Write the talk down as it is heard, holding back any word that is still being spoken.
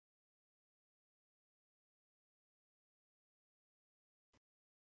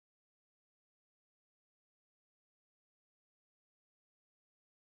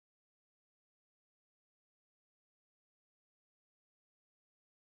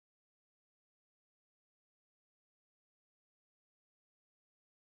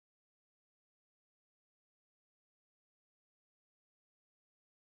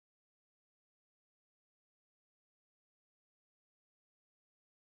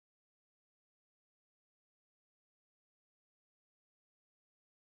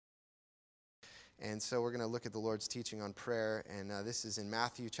And so we're going to look at the Lord's teaching on prayer, and this is in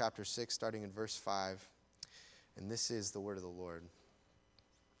Matthew chapter 6, starting in verse 5. And this is the word of the Lord.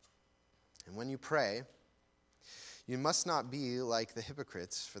 And when you pray, you must not be like the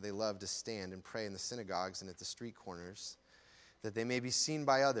hypocrites, for they love to stand and pray in the synagogues and at the street corners, that they may be seen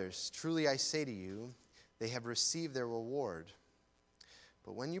by others. Truly I say to you, they have received their reward.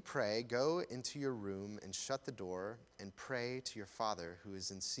 But when you pray, go into your room and shut the door and pray to your Father who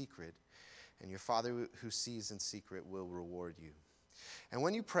is in secret, and your Father who sees in secret will reward you. And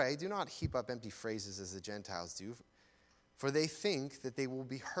when you pray, do not heap up empty phrases as the Gentiles do, for they think that they will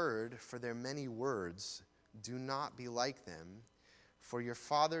be heard for their many words. Do not be like them, for your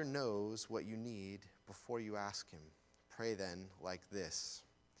Father knows what you need before you ask him. Pray then like this.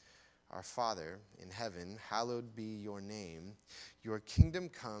 Our Father in heaven, hallowed be your name. Your kingdom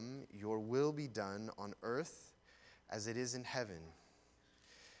come, your will be done on earth as it is in heaven.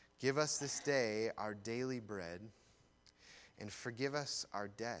 Give us this day our daily bread, and forgive us our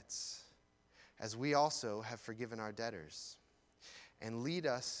debts, as we also have forgiven our debtors. And lead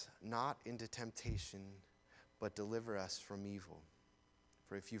us not into temptation, but deliver us from evil.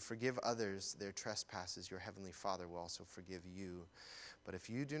 For if you forgive others their trespasses, your heavenly Father will also forgive you. But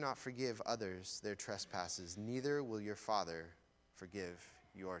if you do not forgive others their trespasses, neither will your Father forgive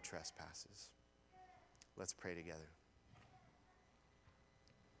your trespasses. Let's pray together.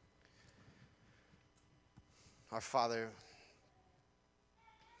 Our Father,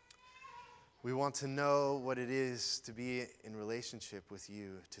 we want to know what it is to be in relationship with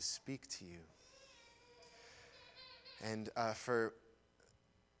you, to speak to you. And for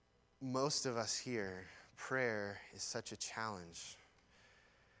most of us here, prayer is such a challenge.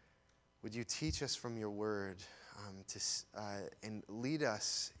 Would you teach us from your word and lead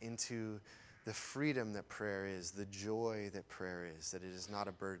us into the freedom that prayer is, the joy that prayer is, that it is not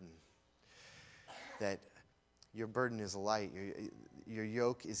a burden, that your burden is light, your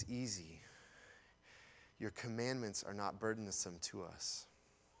yoke is easy, your commandments are not burdensome to us.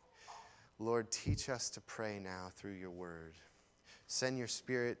 Lord, teach us to pray now through your word. Send your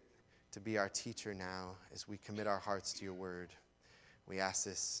Spirit to be our teacher now as we commit our hearts to your word. We ask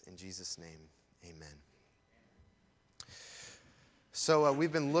this in Jesus' name. Amen. So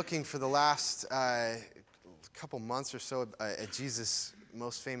we've been looking for the last couple months or so at Jesus'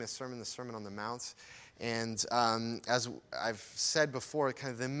 most famous sermon, the Sermon on the Mount. And as I've said before,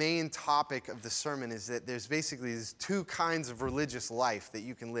 kind of the main topic of the sermon is that there's basically these two kinds of religious life that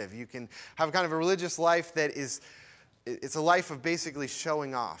you can live. You can have kind of a religious life that is, it's a life of basically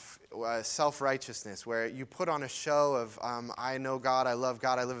showing off, self-righteousness, where you put on a show of, I know God, I love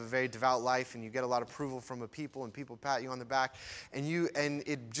God, I live a very devout life, and you get a lot of approval from the people, and people pat you on the back, and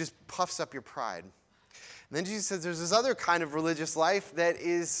it just puffs up your pride. And then Jesus says there's this other kind of religious life that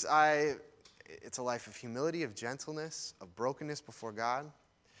is, it's a life of humility, of gentleness, of brokenness before God.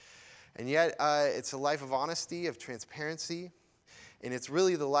 And yet, it's a life of honesty, of transparency. And it's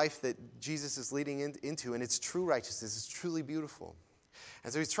really the life that Jesus is leading into. And it's true righteousness. It's truly beautiful.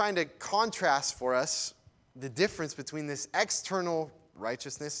 And so he's trying to contrast for us the difference between this external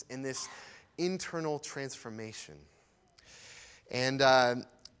righteousness and this internal transformation. And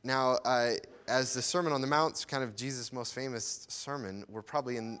now, as the Sermon on the Mount is kind of Jesus' most famous sermon, we're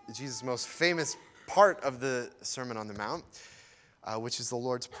probably in Jesus' most famous part of the Sermon on the Mount, which is the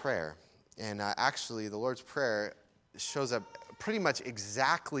Lord's Prayer. And actually, the Lord's Prayer shows up pretty much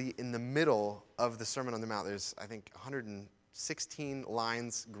exactly in the middle of the Sermon on the Mount. There's, I think, 116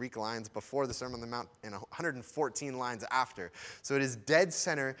 lines, Greek lines, before the Sermon on the Mount, and 114 lines after. So it is dead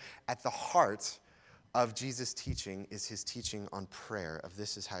center at the heart of Jesus' teaching is his teaching on prayer, of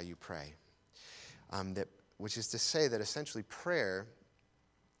this is how you pray. Which is to say that essentially prayer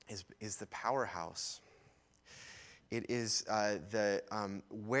is the powerhouse. It is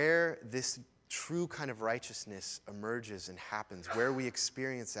where this true kind of righteousness emerges and happens, where we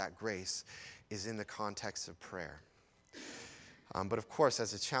experience that grace is in the context of prayer. But of course,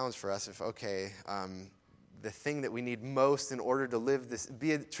 that's a challenge for us the thing that we need most in order to live this,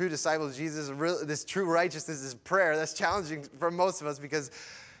 be a true disciple of Jesus, this true righteousness is prayer. That's challenging for most of us because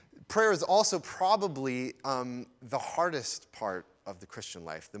prayer is also probably the hardest part of the Christian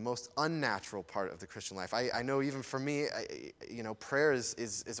life, the most unnatural part of the Christian life. I know even for me, prayer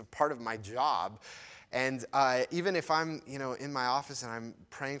is a part of my job. And even if I'm, in my office and I'm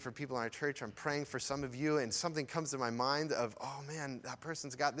praying for people in our church, I'm praying for some of you, and something comes to my mind of, oh man, that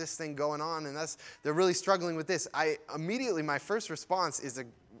person's got this thing going on, and they're really struggling with this. Immediately, my first response is,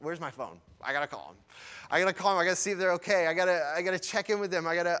 where's my phone? I gotta call them. I gotta see if they're okay. I gotta check in with them.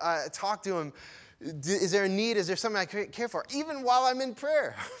 I gotta talk to them. Is there a need? Is there something I care for? Even while I'm in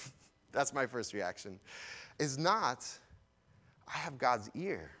prayer. That's my first reaction. Is not, I have God's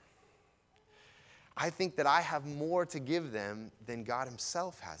ear. I think that I have more to give them than God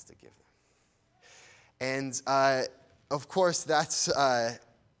himself has to give them. And of course, that's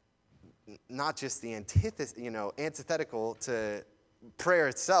not just the antithetical to prayer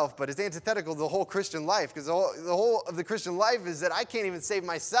itself, but it's antithetical to the whole Christian life, because the whole of the Christian life is that I can't even save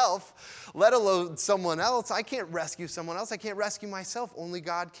myself, let alone someone else. I can't rescue someone else. I can't rescue myself. Only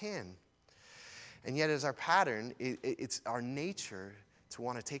God can. And yet, as our pattern, it's our nature to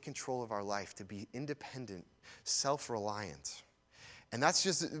want to take control of our life, to be independent, self-reliant. And that's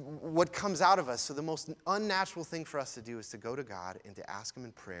just what comes out of us. So the most unnatural thing for us to do is to go to God and to ask him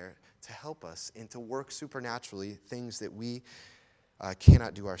in prayer to help us and to work supernaturally things that we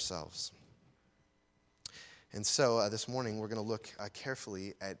cannot do ourselves. And so this morning we're going to look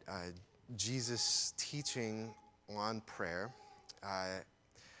carefully at Jesus' teaching on prayer.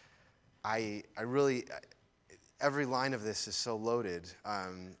 I really, every line of this is so loaded. I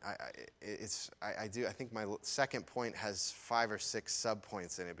think my second point has 5 or 6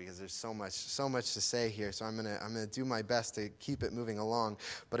 subpoints in it because there's so much to say here. So I'm gonna do my best to keep it moving along.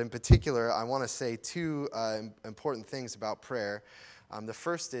 But in particular, I want to say 2 important things about prayer. The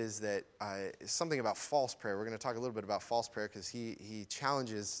first is that something about false prayer. We're going to talk a little bit about false prayer because he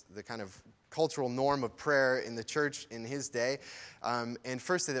challenges the kind of cultural norm of prayer in the church in his day. And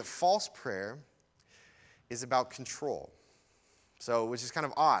firstly, that false prayer is about control. So, which is kind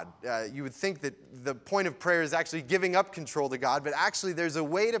of odd. You would think that the point of prayer is actually giving up control to God, but actually there's a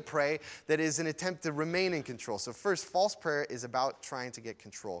way to pray that is an attempt to remain in control. So first, false prayer is about trying to get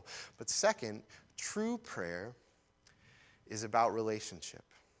control. But second, true prayer is about relationship.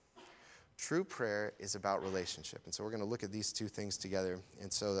 True prayer is about relationship. And so we're going to look at these 2 things together.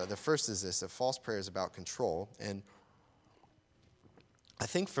 And so the first is this, that false prayer is about control. And I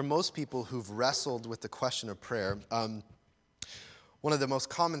think for most people who've wrestled with the question of prayer, one of the most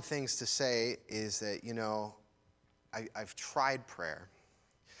common things to say is that, I've tried prayer.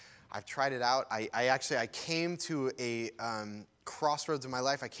 I've tried it out. I came to a crossroads in my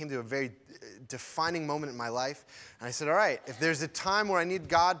life. I came to a very defining moment in my life. And I said, all right, if there's a time where I need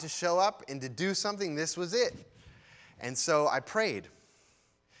God to show up and to do something, this was it. And so I prayed.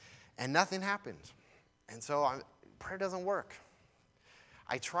 And nothing happened. And so prayer doesn't work.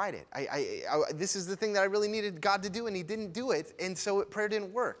 I tried it. This is the thing that I really needed God to do, and he didn't do it, and so prayer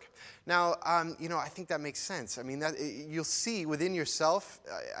didn't work. Now, I think that makes sense. I mean, you'll see within yourself,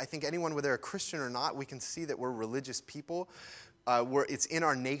 I think anyone, whether a Christian or not, we can see that we're religious people. It's in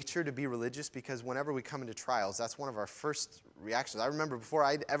our nature to be religious because whenever we come into trials, that's one of our first reactions. I remember before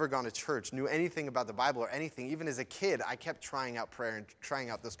I'd ever gone to church, knew anything about the Bible or anything, even as a kid, I kept trying out prayer and trying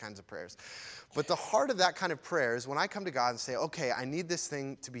out those kinds of prayers. But the heart of that kind of prayer is when I come to God and say, okay, I need this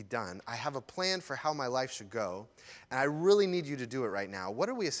thing to be done. I have a plan for how my life should go, and I really need you to do it right now. What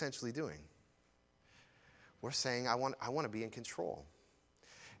are we essentially doing? We're saying, I want to be in control.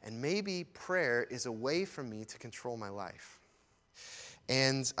 And maybe prayer is a way for me to control my life.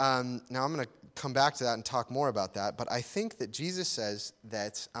 And now I'm going to come back to that and talk more about that. But I think that Jesus says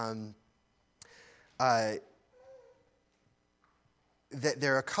that that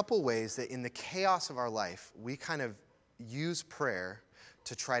there are a couple ways that in the chaos of our life, we kind of use prayer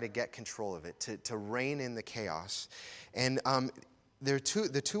to try to get control of it, to rein in the chaos. And the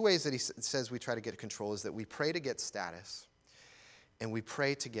 2 ways that he says we try to get control is that we pray to get status and we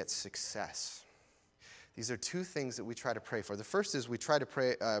pray to get success. These are 2 things that we try to pray for. The first is we try to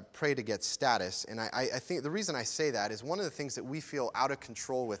pray to get status. And I think the reason I say that is one of the things that we feel out of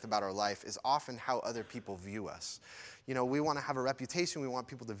control with about our life is often how other people view us. We want to have a reputation. We want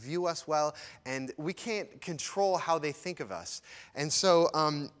people to view us well. And we can't control how they think of us. And so,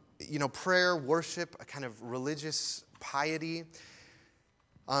 prayer, worship, a kind of religious piety,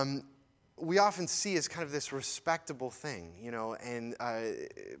 we often see as kind of this respectable thing, and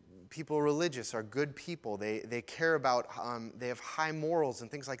people religious are good people. They care about, they have high morals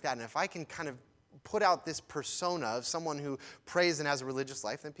and things like that. And if I can kind of put out this persona of someone who prays and has a religious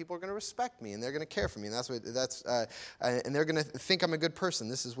life, then people are going to respect me and they're going to care for me. And and they're going to think I'm a good person.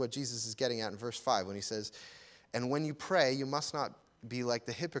 This is what Jesus is getting at in verse 5 when he says, and when you pray, you must not be like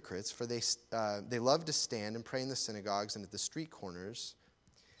the hypocrites, for they love to stand and pray in the synagogues and at the street corners,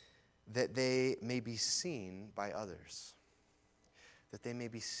 that they may be seen by others. That they may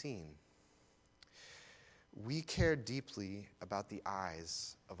be seen. We care deeply about the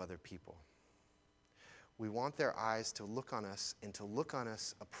eyes of other people. We want their eyes to look on us and to look on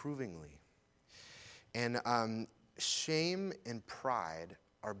us approvingly. And shame and pride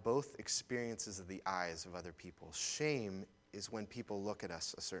are both experiences of the eyes of other people. Shame is when people look at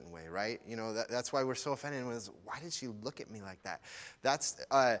us a certain way, right? That's why we're so offended. Why did she look at me like that? That's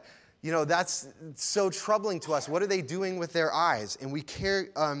so troubling to us. What are they doing with their eyes? And we care,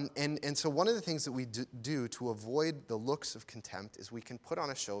 and so one of the things that we do to avoid the looks of contempt is we can put on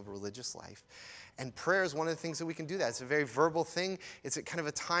a show of religious life. And prayer is one of the things that we can do that. It's a very verbal thing. It's a kind of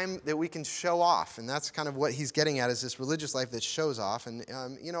a time that we can show off. And that's kind of what he's getting at, is this religious life that shows off. And,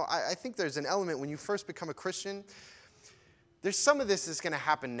 I think there's an element when you first become a Christian, there's some of this that's going to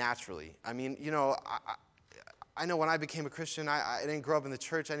happen naturally. I mean, I know when I became a Christian, I didn't grow up in the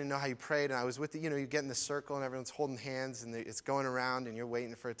church. I didn't know how you prayed. And I was with you get in the circle and everyone's holding hands and it's going around and you're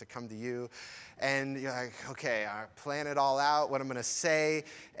waiting for it to come to you. And you're like, okay, I plan it all out, what I'm going to say.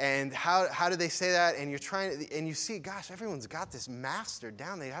 And how do they say that? And you're trying, and you see, gosh, everyone's got this mastered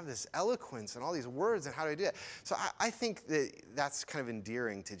down. They have this eloquence and all these words, and how do I do that? So I think that that's kind of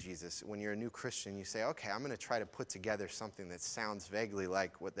endearing to Jesus. When you're a new Christian, you say, okay, I'm going to try to put together something that sounds vaguely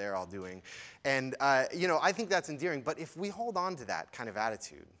like what they're all doing. And, I think that's endearing. But if we hold on to that kind of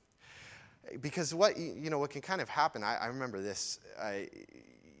attitude, because what can kind of happen, I remember this,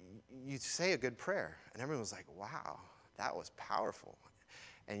 you say a good prayer, and everyone was like, wow, that was powerful.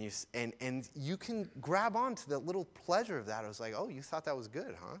 And you can grab onto the little pleasure of that. I was like, oh, you thought that was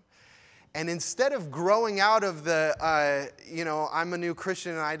good, huh? And instead of growing out of the, I'm a new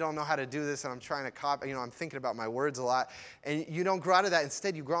Christian and I don't know how to do this and I'm trying to copy, I'm thinking about my words a lot. And you don't grow out of that.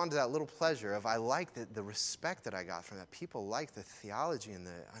 Instead, you grow into that little pleasure of, I like the respect that I got from that. People like the theology and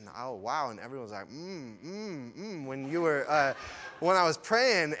oh, wow. And everyone's like, when I was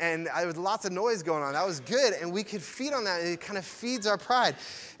praying and there was lots of noise going on. That was good. And we could feed on that. It kind of feeds our pride.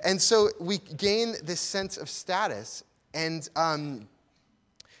 And so we gain this sense of status.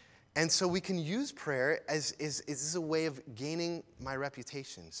 And so we can use prayer as a way of gaining my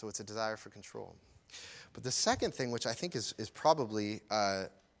reputation. So it's a desire for control. But the second thing, which I think is probably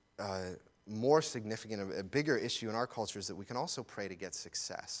more significant, a bigger issue in our culture, is that we can also pray to get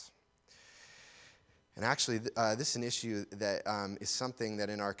success. And actually, this is an issue that is something that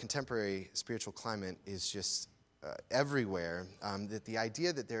in our contemporary spiritual climate is just everywhere, that the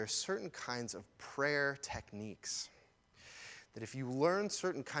idea that there are certain kinds of prayer techniques, that if you learn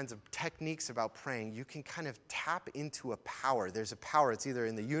certain kinds of techniques about praying, you can kind of tap into a power. There's a power. It's either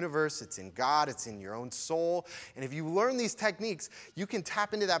in the universe, it's in God, it's in your own soul. And if you learn these techniques, you can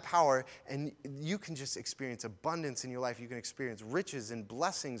tap into that power and you can just experience abundance in your life. You can experience riches and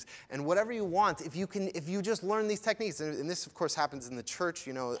blessings and whatever you want if you just learn these techniques. And this, of course, happens in the church.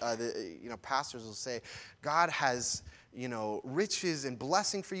 Pastors will say, God has riches and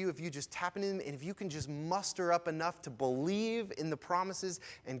blessing for you if you just tap into them. And if you can just muster up enough to believe in the promises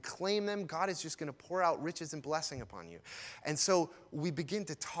and claim them, God is just going to pour out riches and blessing upon you. And so we begin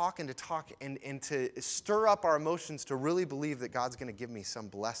to talk and to stir up our emotions to really believe that God's going to give me some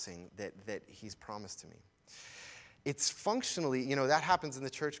blessing that he's promised to me. It's functionally, that happens in the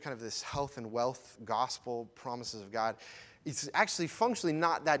church, kind of this health and wealth gospel promises of God. It's actually functionally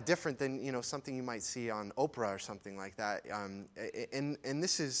not that different than something you might see on Oprah or something like that. And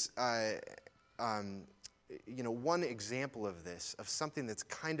this is one example of this, of something that's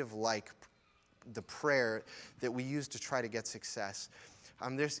kind of like the prayer that we use to try to get success.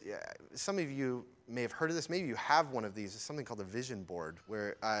 There's some of you may have heard of this. Maybe you have one of these. It's something called a vision board,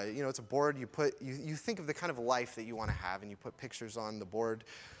 where it's a board you think of the kind of life that you want to have, and you put pictures on the board,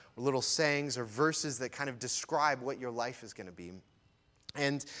 little sayings or verses that kind of describe what your life is going to be.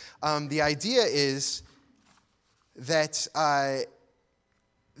 And the idea is that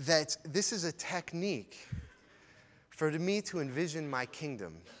this is a technique for me to envision my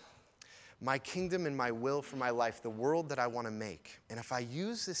kingdom and my will for my life, the world that I want to make. And if I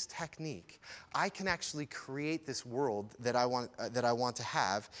use this technique, I can actually create this world that I want to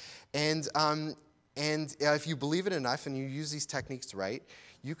have. And if you believe it enough and you use these techniques right,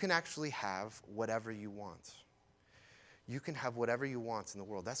 you can actually have whatever you want. You can have whatever you want in the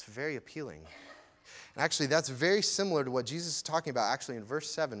world. That's very appealing. And actually, that's very similar to what Jesus is talking about actually in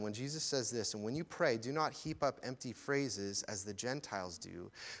verse 7, when Jesus says this, "And when you pray, do not heap up empty phrases as the Gentiles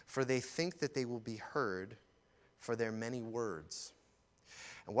do, for they think that they will be heard for their many words."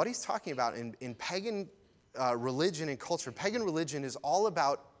 And what he's talking about in pagan religion and culture, pagan religion is all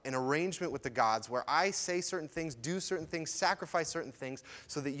about an arrangement with the gods where I say certain things, do certain things, sacrifice certain things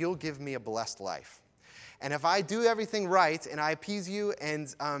so that you'll give me a blessed life. And if I do everything right and I appease you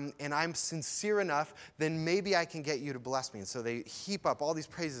and I'm sincere enough, then maybe I can get you to bless me. And so they heap up all these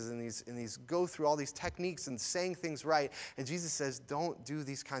praises and these go through all these techniques and saying things right. And Jesus says, don't do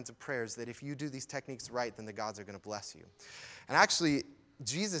these kinds of prayers, that if you do these techniques right, then the gods are going to bless you. And actually,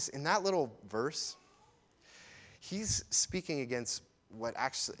 Jesus, in that little verse, he's speaking against what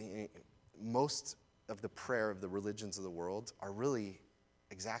actually most of the prayer of the religions of the world are really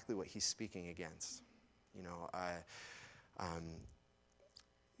exactly what he's speaking against.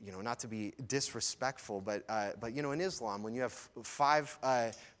 Not to be disrespectful, but in Islam, when you have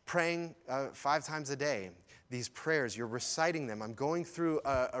praying 5 times a day, these prayers, you're reciting them. I'm going through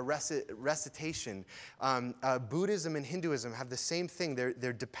a recitation. Buddhism and Hinduism have the same thing.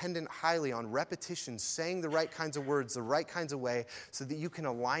 They're dependent highly on repetition, saying the right kinds of words, the right kinds of way, so that you can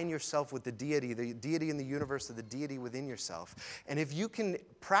align yourself with the deity in the universe, or the deity within yourself. And if you can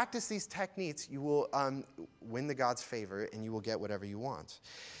practice these techniques, you will win the God's favor, and you will get whatever you want.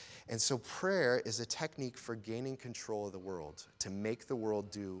 And so prayer is a technique for gaining control of the world, to make the world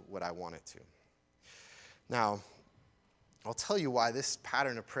do what I want it to. Now, I'll tell you why this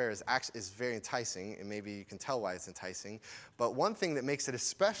pattern of prayer is very enticing, and maybe you can tell why it's enticing. But one thing that makes it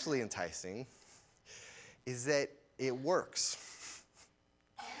especially enticing is that it works.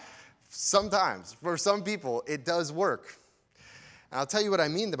 Sometimes, for some people, it does work. And I'll tell you what I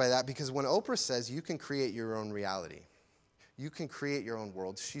mean by that, because when Oprah says you can create your own reality, you can create your own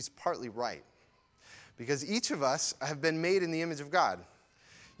world, she's partly right. Because each of us have been made in the image of God.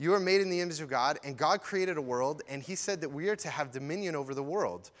 You are made in the image of God, and God created a world, and he said that we are to have dominion over the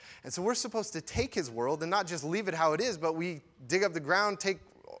world. And so we're supposed to take his world and not just leave it how it is, but we dig up the ground, take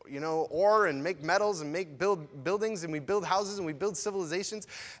ore and make metals and build buildings, and we build houses and we build civilizations.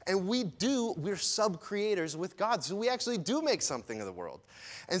 And we're sub-creators with God. So we actually do make something of the world.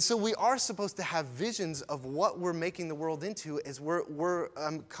 And so we are supposed to have visions of what we're making the world into as we're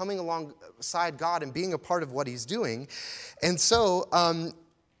coming alongside God and being a part of what he's doing. And so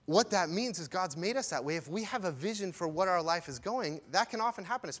what that means is God's made us that way. If we have a vision for what our life is going, that can often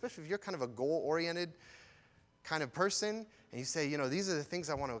happen, especially if you're kind of a goal-oriented kind of person, and you say, these are the things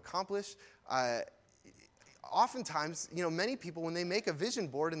I want to accomplish. Oftentimes, many people, when they make a vision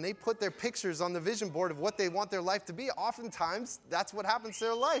board and they put their pictures on the vision board of what they want their life to be, oftentimes that's what happens to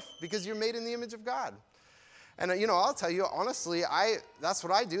their life, because you're made in the image of God. And, I'll tell you, honestly, that's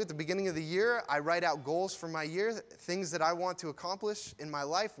what I do at the beginning of the year. I write out goals for my year, things that I want to accomplish in my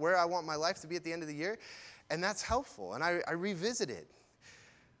life, where I want my life to be at the end of the year. And that's helpful, and I revisit it.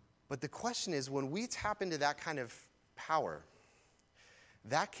 But the question is, when we tap into that kind of power,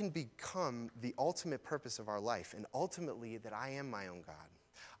 that can become the ultimate purpose of our life. And ultimately, that I am my own God.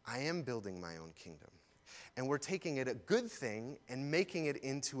 I am building my own kingdom. And we're taking it a good thing and making it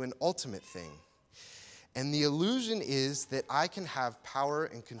into an ultimate thing. And the illusion is that I can have power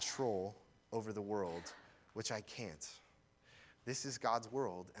and control over the world, which I can't. This is God's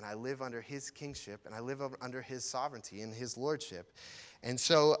world, and I live under his kingship, and I live under his sovereignty and his lordship. And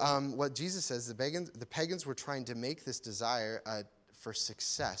so what Jesus says, the pagans were trying to make this desire for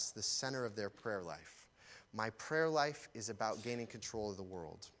success the center of their prayer life. My prayer life is about gaining control of the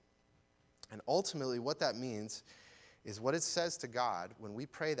world. And ultimately what that means is what it says to God when we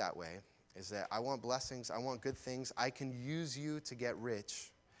pray that way is that I want blessings, I want good things, I can use you to get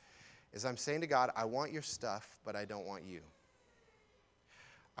rich, is I'm saying to God, I want your stuff, but I don't want you.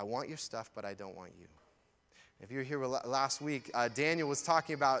 I want your stuff, but I don't want you. If you were here last week, Daniel was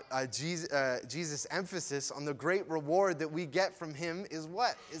talking about Jesus' emphasis on the great reward that we get from him is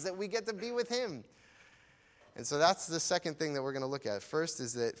what? Is that we get to be with him. And so that's the second thing that we're going to look at. First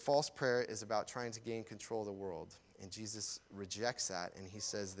is that false prayer is about trying to gain control of the world. And Jesus rejects that, and he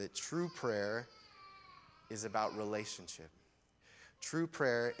says that true prayer is about relationship. True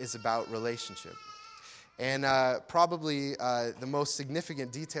prayer is about relationship. And probably the most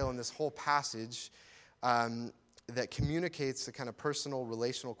significant detail in this whole passage that communicates the kind of personal,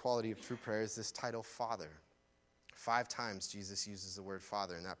 relational quality of true prayer is this title, Father. 5 times Jesus uses the word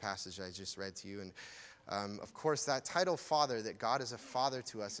Father in that passage I just read to you. And of course, that title, Father, that God is a father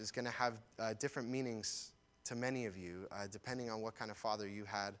to us, is going to have different meanings to many of you, depending on what kind of father you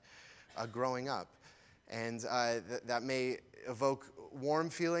had growing up. And that may evoke warm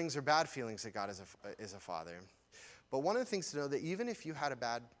feelings or bad feelings that God is a father. But one of the things to know that even if you had a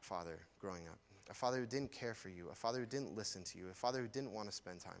bad father growing up, a father who didn't care for you, a father who didn't listen to you, a father who didn't want to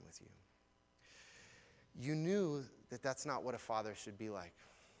spend time with you, you knew that that's not what a father should be like.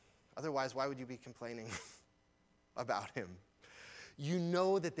 Otherwise, why would you be complaining about him? You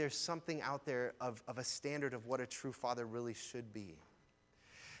know that there's something out there of a standard of what a true father really should be.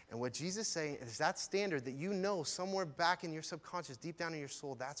 And what Jesus is saying is that standard that you know somewhere back in your subconscious, deep down in your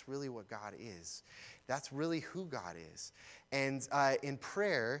soul, that's really what God is. That's really who God is. And in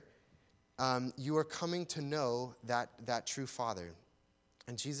prayer, you are coming to know that true Father.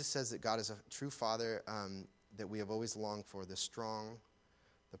 And Jesus says that God is a true Father that we have always longed for, the strong,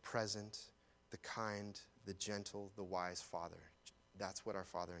 the present, the kind, the gentle, the wise Father. That's what our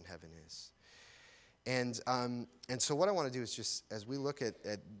Father in heaven is. And so what I want to do is just, as we look at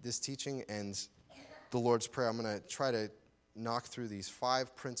this teaching and the Lord's Prayer, I'm going to try to knock through these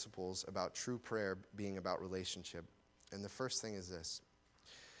 5 principles about true prayer being about relationship. And the first thing is this.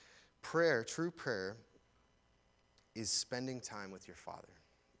 Prayer, true prayer, is spending time with your Father.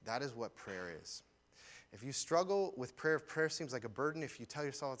 That is what prayer is. If you struggle with prayer, if prayer seems like a burden, if you tell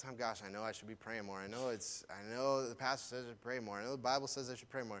yourself all the time, gosh, I know I should be praying more. I know the pastor says I should pray more. I know the Bible says I should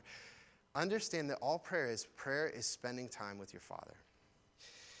pray more. Understand that all prayer is spending time with your Father.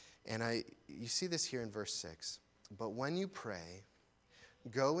 And you see this here in verse 6. But when you pray,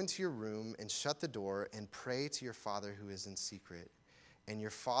 go into your room and shut the door and pray to your Father who is in secret. And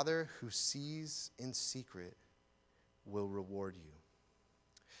your Father who sees in secret will reward you.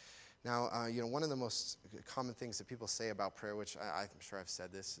 Now, one of the most common things that people say about prayer, which I'm sure I've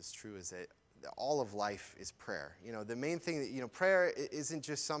said this is true, is that all of life is prayer. The main thing that, prayer isn't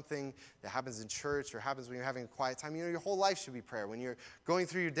just something that happens in church or happens when you're having a quiet time. Your whole life should be prayer. When you're going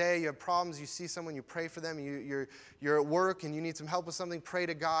through your day, you have problems, you see someone, you pray for them. You're at work and you need some help with something, pray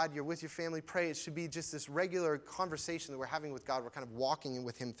to God. You're with your family, pray. It should be just this regular conversation that we're having with God. We're kind of walking in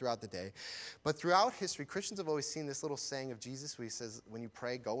with him throughout the day. But throughout history, Christians have always seen this little saying of Jesus where he says, when you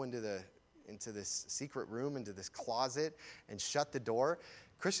pray, go into this secret room, into this closet, and shut the door.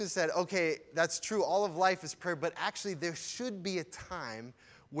 Christians said, okay, that's true. All of life is prayer, but actually there should be a time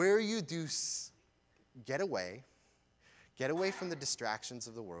where you do get away from the distractions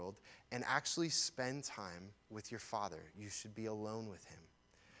of the world, and actually spend time with your Father. You should be alone with him,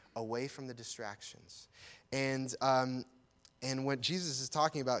 away from the distractions. And what Jesus is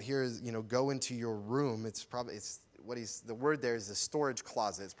talking about here is, go into your room. The word there is a storage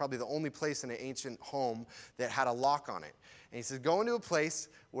closet. It's probably the only place in an ancient home that had a lock on it. And he says, go into a place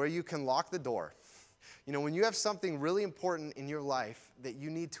where you can lock the door. When you have something really important in your life that you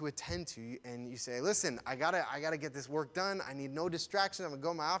need to attend to, and you say, listen, I gotta get this work done. I need no distraction. I'm going to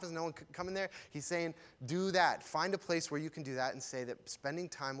go in my office. No one can come in there. He's saying, do that. Find a place where you can do that and say that spending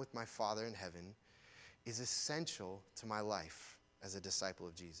time with my Father in heaven is essential to my life as a disciple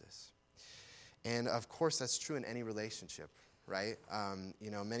of Jesus. And of course, that's true in any relationship, right?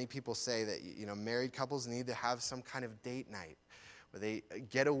 Many people say that, married couples need to have some kind of date night where they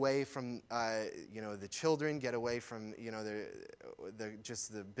get away from, the children, get away from,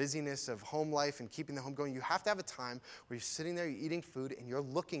 just the busyness of home life and keeping the home going. You have to have a time where you're sitting there, you're eating food, and you're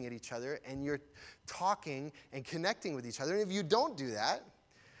looking at each other, and you're talking and connecting with each other. And if you don't do that,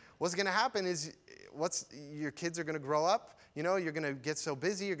 what's going to happen is your kids are going to grow up. You're going to get so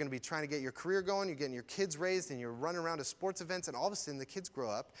busy. You're going to be trying to get your career going. You're getting your kids raised, and you're running around to sports events, and all of a sudden the kids grow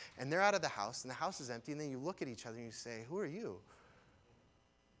up, and they're out of the house, and the house is empty, and then you look at each other and you say, who are you?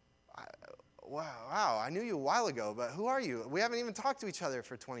 Wow, I knew you a while ago, but who are you? We haven't even talked to each other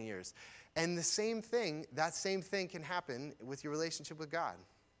for 20 years. And that same thing can happen with your relationship with God.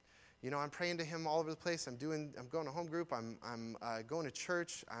 I'm praying to him all over the place. I'm going to home group. I'm going to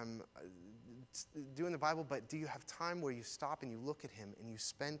church. I'm doing the Bible. But do you have time where you stop and you look at him and you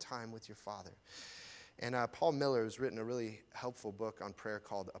spend time with your Father? And Paul Miller has written a really helpful book on prayer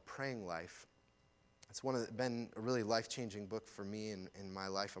called A Praying Life. It's been a really life-changing book for me in my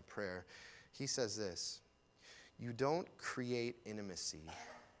life of prayer. He says this: you don't create intimacy,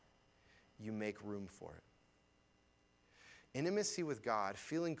 you make room for it. Intimacy with God,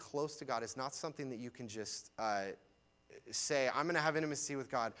 feeling close to God, is not something that you can just say, I'm going to have intimacy with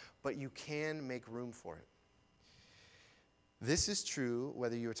God, but you can make room for it. This is true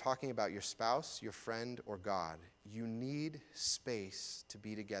whether you're talking about your spouse, your friend, or God. You need space to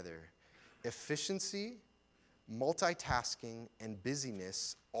be together. Efficiency, multitasking, and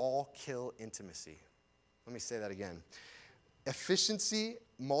busyness all kill intimacy. Let me say that again. Efficiency,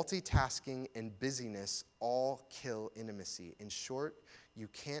 multitasking, and busyness all kill intimacy. In short, you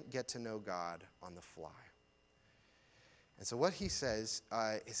can't get to know God on the fly. And so what he says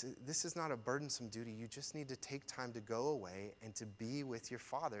is this is not a burdensome duty. You just need to take time to go away and to be with your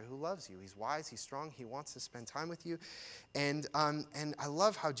Father who loves you. He's wise, he's strong, he wants to spend time with you. And I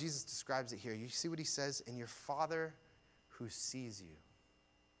love how Jesus describes it here. You see what he says? And your Father who sees you.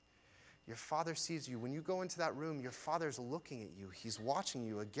 Your Father sees you. When you go into that room, your Father's looking at you. He's watching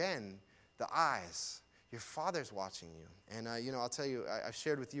you. Again, the eyes. Your Father's watching you. And, I'll tell you, I've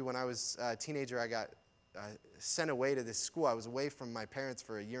shared with you when I was a teenager, I got sent away to this school. I was away from my parents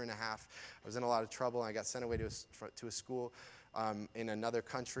for a year and a half. I was in a lot of trouble, and I got sent away to a school in another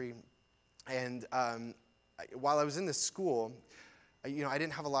country. And while I was in this school, I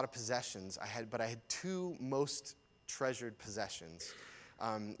didn't have a lot of possessions. But I had two most treasured possessions.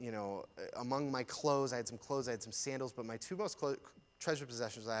 Among my clothes, I had some clothes, I had some sandals, but my two most treasured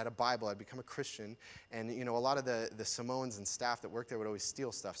possessions, I had a Bible. I'd become a Christian, and a lot of the Samoans and staff that worked there would always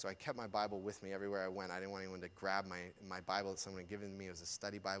steal stuff, so I kept my Bible with me everywhere I went. I didn't want anyone to grab my Bible that someone had given me. It was a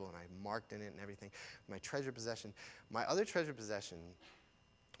study Bible, and I marked in it and everything. My treasured possession. My other treasured possession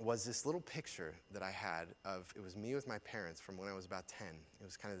was this little picture that I had it was me with my parents from when I was about 10. It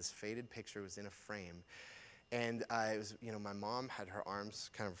was kind of this faded picture. It was in a frame. And it was, my mom had her arms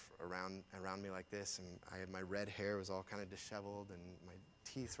kind of around me like this, and I had my red hair was all kind of disheveled, and my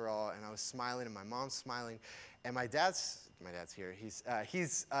teeth were all, and I was smiling, and my mom's smiling, and my dad's here.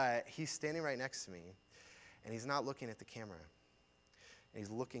 He's standing right next to me, and he's not looking at the camera, and he's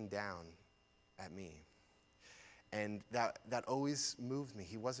looking down at me. And that always moved me.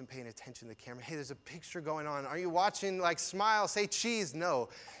 He wasn't paying attention to the camera. Hey, there's a picture going on. Are you watching? Like, smile, say cheese. No.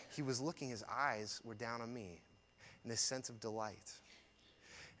 He was looking, his eyes were down on me in this sense of delight.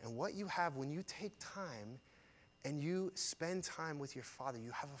 And what you have when you take time and you spend time with your Father,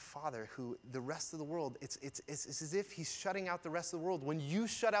 you have a Father who the rest of the world, it's as if he's shutting out the rest of the world. When you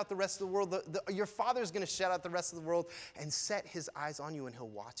shut out the rest of the world, your Father's going to shut out the rest of the world and set his eyes on you, and he'll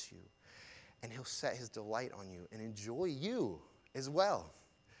watch you. And he'll set his delight on you and enjoy you as well.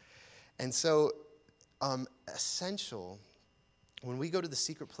 And so, essential, when we go to the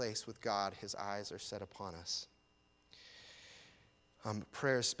secret place with God, his eyes are set upon us.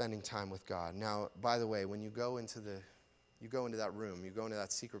 Prayer is spending time with God. Now, by the way, when you go into that room, you go into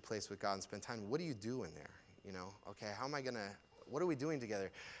that secret place with God and spend time, what do you do in there? Okay, what are we doing together?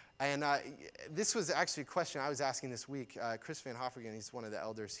 And this was actually a question I was asking this week. Chris Van Hoffergen, he's one of the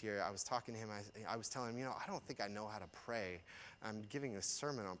elders here. I was talking to him. I was telling him, I don't think I know how to pray. I'm giving a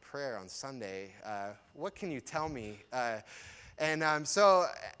sermon on prayer on Sunday. What can you tell me? So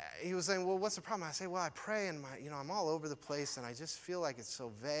he was saying, well, what's the problem? I say, well, I pray, and I'm all over the place, and I just feel like it's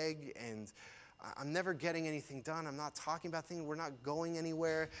so vague, and I'm never getting anything done. I'm not talking about things. We're not going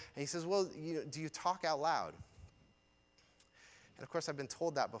anywhere. And he says, well, do you talk out loud? And of course, I've been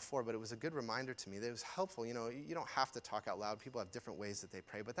told that before, but it was a good reminder to me that it was helpful. You don't have to talk out loud. People have different ways that they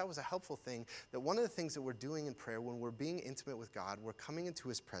pray, but that was a helpful thing, that one of the things that we're doing in prayer when we're being intimate with God, we're coming into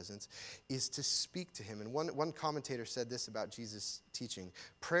his presence, is to speak to him. And one commentator said this about Jesus' teaching: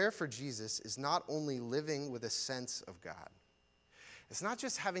 prayer for Jesus is not only living with a sense of God. It's not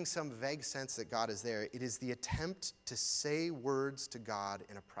just having some vague sense that God is there. It is the attempt to say words to God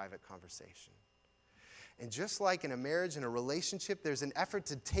in a private conversation. And just like in a marriage and a relationship, there's an effort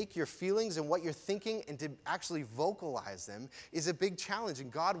to take your feelings and what you're thinking and to actually vocalize them is a big challenge.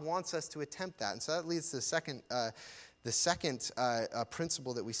 And God wants us to attempt that. And so that leads to the second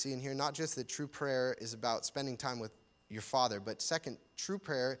principle that we see in here. Not just that true prayer is about spending time with your Father, but second, true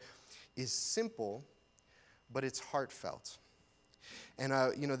prayer is simple, but it's heartfelt. And,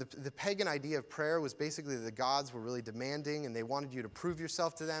 the pagan idea of prayer was basically the gods were really demanding, and they wanted you to prove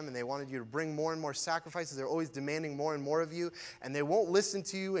yourself to them, and they wanted you to bring more and more sacrifices. They're always demanding more and more of you, and they won't listen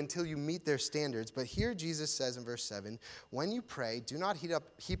to you until you meet their standards. But here Jesus says in verse 7, when you pray, do not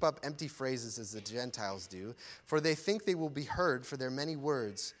heap up empty phrases as the Gentiles do, for they think they will be heard for their many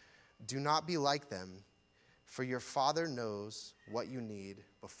words. Do not be like them, for your Father knows what you need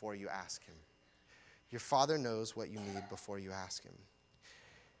before you ask him. Your Father knows what you need before you ask him.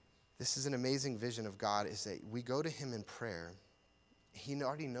 This is an amazing vision of God, is that we go to him in prayer. He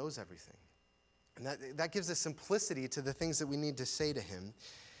already knows everything. And that gives a simplicity to the things that we need to say to him.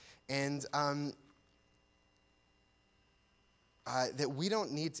 And that we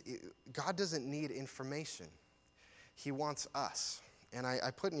don't need, God doesn't need information. He wants us. And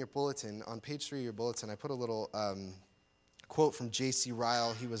I put in your bulletin, on page 3 of your bulletin, I put a little quote from J.C.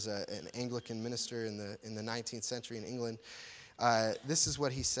 Ryle. He was an Anglican minister in the 19th century in England. This is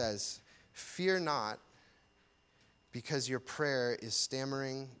what he says: fear not, because your prayer is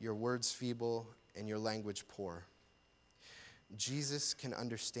stammering, your words feeble, and your language poor. Jesus can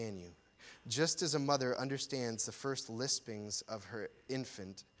understand you. Just as a mother understands the first lispings of her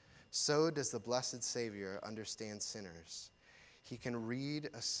infant, so does the blessed Savior understand sinners. He can read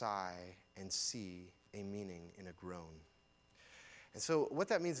a sigh and see a meaning in a groan. And so what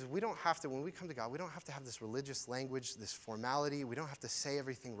that means is we don't have to, when we come to God, we don't have to have this religious language, this formality. We don't have to say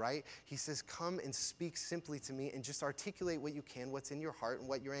everything right. He says, come and speak simply to me and just articulate what you can, what's in your heart and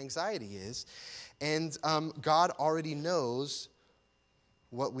what your anxiety is. And God already knows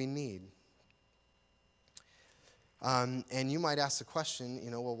what we need. And you might ask the question,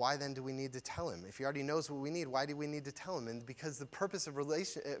 well, why then do we need to tell him? If he already knows what we need, why do we need to tell him? And because the purpose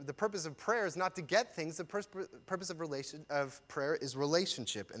of prayer is not to get things. The purpose of prayer is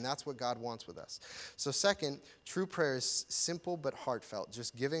relationship, and that's what God wants with us. So second, true prayer is simple but heartfelt,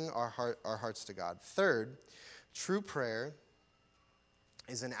 just giving our hearts to God. Third, true prayer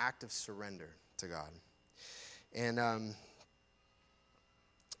is an act of surrender to God. And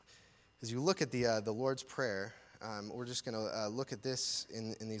as you look at the Lord's Prayer, we're just going to look at this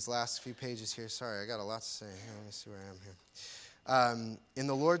in these last few pages here. Sorry, I got a lot to say. Here, let me see where I am here. In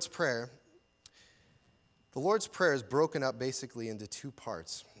the Lord's Prayer is broken up basically into two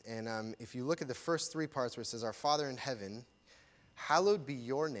parts. And if you look at the first three parts where it says, Our Father in heaven, hallowed be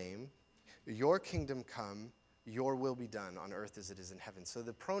your name, your kingdom come, your will be done on earth as it is in heaven. So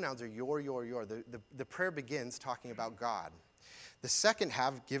the pronouns are your. The prayer begins talking about God. The second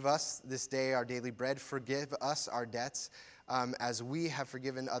half, give us this day our daily bread, forgive us our debts as we have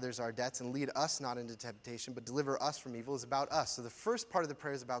forgiven others our debts, and lead us not into temptation, but deliver us from evil, is about us. So the first part of the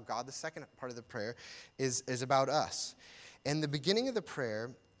prayer is about God. The second part of the prayer is about us. And the beginning of the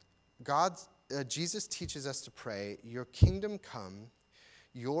prayer, Jesus teaches us to pray, your kingdom come,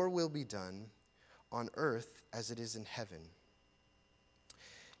 your will be done on earth as it is in heaven.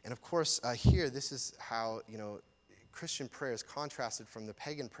 And of course, here, this is how, Christian prayer is contrasted from the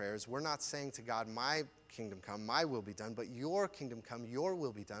pagan prayers. We're not saying to God, my kingdom come, my will be done, but your kingdom come, your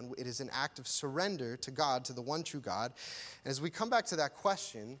will be done. It is an act of surrender to God, to the one true God. And as we come back to that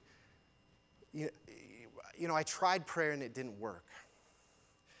question, I tried prayer and it didn't work.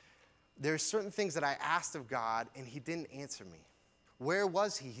 There's certain things that I asked of God and he didn't answer me. Where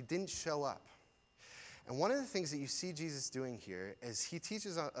was he? He didn't show up. And one of the things that you see Jesus doing here as he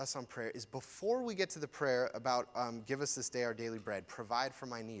teaches us on prayer is before we get to the prayer about give us this day our daily bread, provide for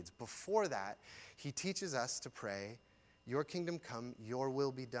my needs. Before that, he teaches us to pray, your kingdom come, your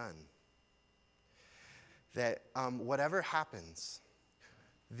will be done. That whatever happens,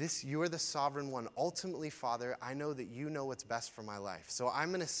 you are the sovereign one. Ultimately, Father, I know that you know what's best for my life. So I'm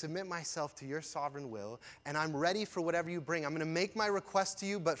going to submit myself to your sovereign will, and I'm ready for whatever you bring. I'm going to make my request to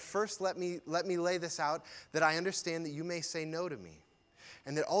you, but first let me lay this out, that I understand that you may say no to me,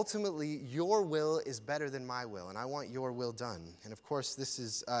 and that ultimately your will is better than my will, and I want your will done. And of course, this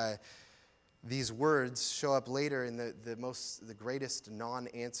is these words show up later in the greatest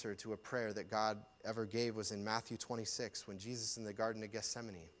non-answer to a prayer that God ever gave was in Matthew 26, when Jesus in the Garden of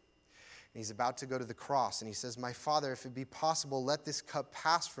Gethsemane. And he's about to go to the cross, and he says, my Father, if it be possible, let this cup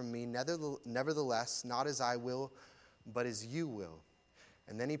pass from me. Nevertheless, not as I will, but as you will.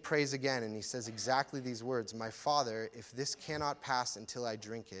 And then he prays again, and he says exactly these words, my Father, if this cannot pass until I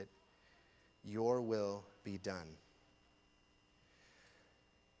drink it, your will be done.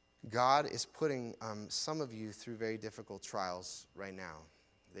 God is putting some of you through very difficult trials right now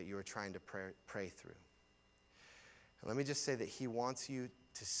that you are trying to pray through. And let me just say that he wants you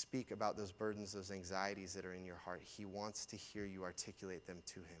to speak about those burdens, those anxieties that are in your heart. He wants to hear you articulate them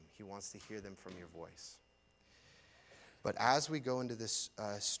to him. He wants to hear them from your voice. But as we go into this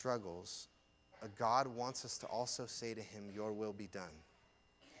struggles, God wants us to also say to him, your will be done.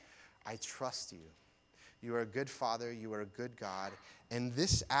 I trust you. You are a good Father. You are a good God. And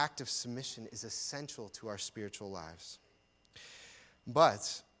this act of submission is essential to our spiritual lives.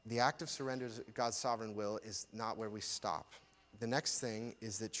 But the act of surrender to God's sovereign will is not where we stop. The next thing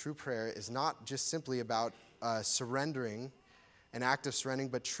is that true prayer is not just simply about surrendering, an act of surrendering,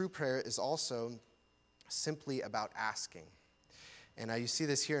 but true prayer is also simply about asking. And you see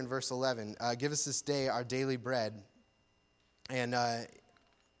this here in verse 11. Give us this day our daily bread. And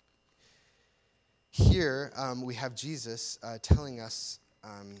here we have Jesus telling us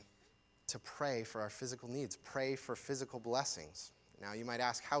to pray for our physical needs, pray for physical blessings. Now you might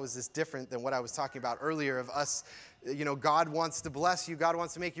ask, how is this different than what I was talking about earlier of us, God wants to bless you, God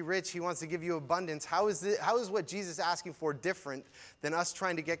wants to make you rich, he wants to give you abundance. How is what Jesus is asking for different than us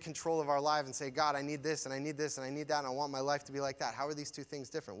trying to get control of our life and say, God, I need this and I need this and I need that and I want my life to be like that? How are these two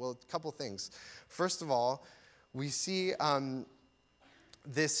things different? Well, a couple things. First of all, we see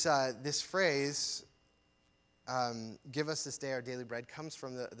this phrase, give us this day our daily bread, comes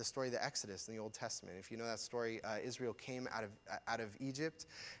from the story of the Exodus in the Old Testament. If you know that story, Israel came out of Egypt,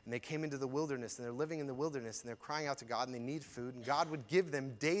 and they came into the wilderness, and they're living in the wilderness, and they're crying out to God, and they need food, and God would give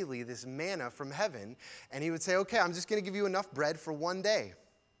them daily this manna from heaven, and he would say, okay, I'm just going to give you enough bread for one day.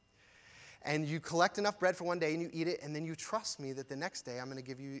 And you collect enough bread for one day, and you eat it, and then you trust me that the next day I'm going to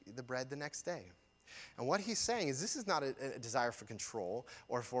give you the bread the next day. And what he's saying is this is not a desire for control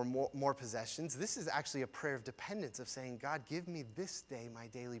or for more possessions. This is actually a prayer of dependence of saying, God, give me this day my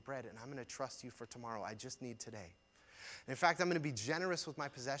daily bread, and I'm going to trust you for tomorrow. I just need today. In fact, I'm going to be generous with my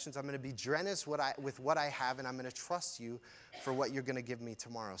possessions. I'm going to be generous with what I have, and I'm going to trust you for what you're going to give me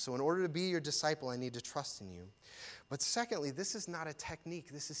tomorrow. So in order to be your disciple, I need to trust in you. But secondly, this is not a technique.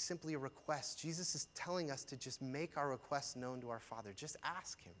 This is simply a request. Jesus is telling us to just make our requests known to our Father. Just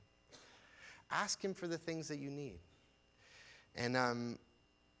ask him. Ask him for the things that you need. And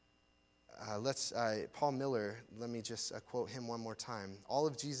Paul Miller, let me just quote him one more time. All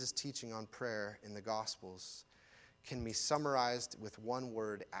of Jesus' teaching on prayer in the Gospels can be summarized with one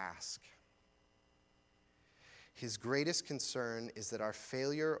word: ask. His greatest concern is that our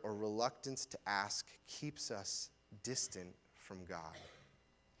failure or reluctance to ask keeps us distant from God.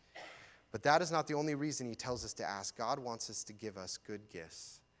 But that is not the only reason he tells us to ask. God wants us to give us good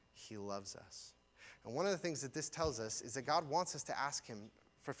gifts. He loves us. And one of the things that this tells us is that God wants us to ask him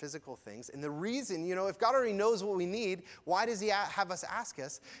for physical things. And the reason, if God already knows what we need, why does he have us ask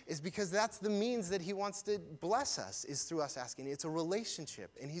us? Is because that's the means that he wants to bless us, is through us asking. It's a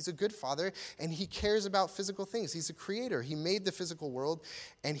relationship. And he's a good father, and he cares about physical things. He's a creator. He made the physical world,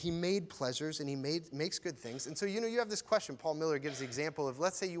 and he made pleasures, and he makes good things. And so, you have this question. Paul Miller gives the example of,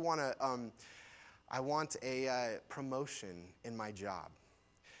 let's say you want I want a promotion in my job.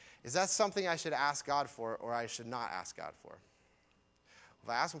 Is that something I should ask God for, or I should not ask God for? If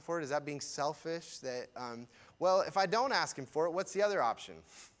I ask him for it, is that being selfish? If I don't ask him for it, what's the other option?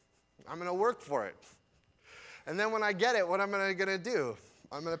 I'm going to work for it. And then when I get it, what am I going to do?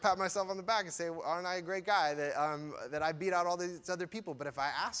 I'm going to pat myself on the back and say, aren't I a great guy that I beat out all these other people? But if I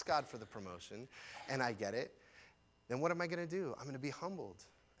ask God for the promotion and I get it, then what am I going to do? I'm going to be humbled.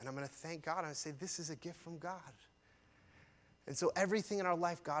 And I'm going to thank God. I'm going to say, this is a gift from God. And so everything in our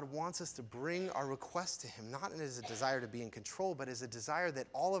life, God wants us to bring our requests to him, not as a desire to be in control, but as a desire that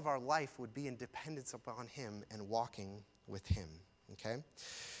all of our life would be in dependence upon him and walking with him, okay?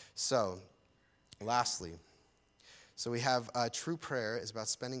 So, lastly, we have true prayer is about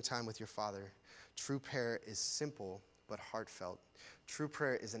spending time with your Father. True prayer is simple but heartfelt. True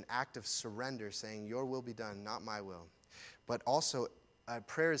prayer is an act of surrender, saying, your will be done, not my will. But also,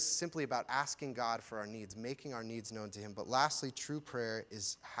 prayer is simply about asking God for our needs, making our needs known to him. But lastly, true prayer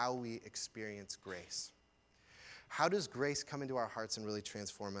is how we experience grace. How does grace come into our hearts and really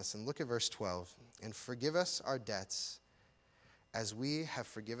transform us? And look at verse 12. And forgive us our debts as we have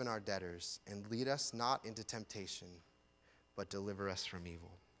forgiven our debtors, and lead us not into temptation, but deliver us from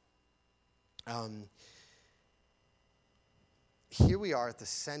evil. Here we are at the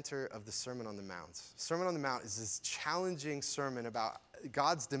center of the Sermon on the Mount. Sermon on the Mount is this challenging sermon about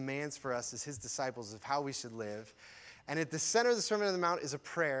God's demands for us as his disciples of how we should live. And at the center of the Sermon on the Mount is a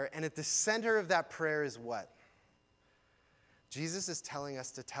prayer. And at the center of that prayer is what? Jesus is telling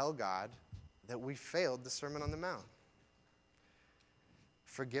us to tell God that we failed the Sermon on the Mount.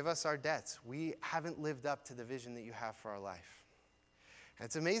 Forgive us our debts. We haven't lived up to the vision that you have for our life. And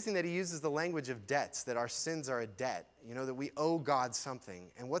it's amazing that he uses the language of debts, that our sins are a debt, that we owe God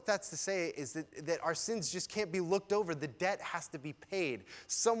something. And what that's to say is that our sins just can't be looked over. The debt has to be paid.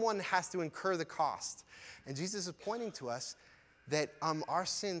 Someone has to incur the cost. And Jesus is pointing to us that our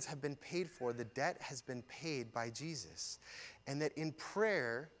sins have been paid for. The debt has been paid by Jesus. And that in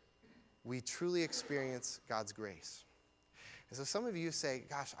prayer, we truly experience God's grace. And so some of you say,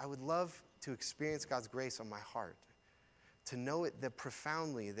 gosh, I would love to experience God's grace on my heart. To know it that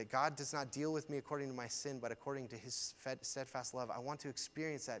profoundly, that God does not deal with me according to my sin, but according to his steadfast love. I want to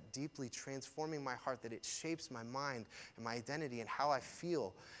experience that deeply, transforming my heart, that it shapes my mind and my identity and how I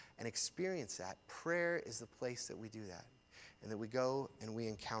feel and experience that. Prayer is the place that we do that, and that we go and we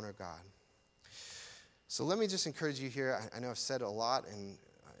encounter God. So let me just encourage you here. I know I've said a lot, and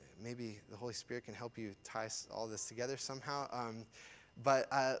maybe the Holy Spirit can help you tie all this together somehow. But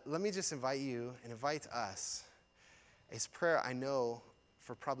let me just invite you and invite us. It's prayer, I know,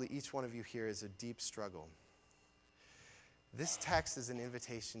 for probably each one of you here is a deep struggle. This text is an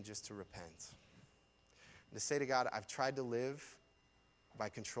invitation just to repent. And to say to God, I've tried to live by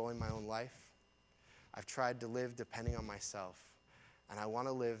controlling my own life. I've tried to live depending on myself. And I want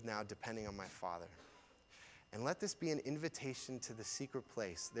to live now depending on my Father. And let this be an invitation to the secret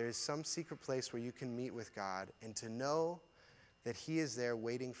place. There is some secret place where you can meet with God, and to know that he is there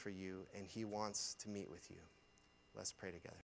waiting for you and he wants to meet with you. Let's pray together.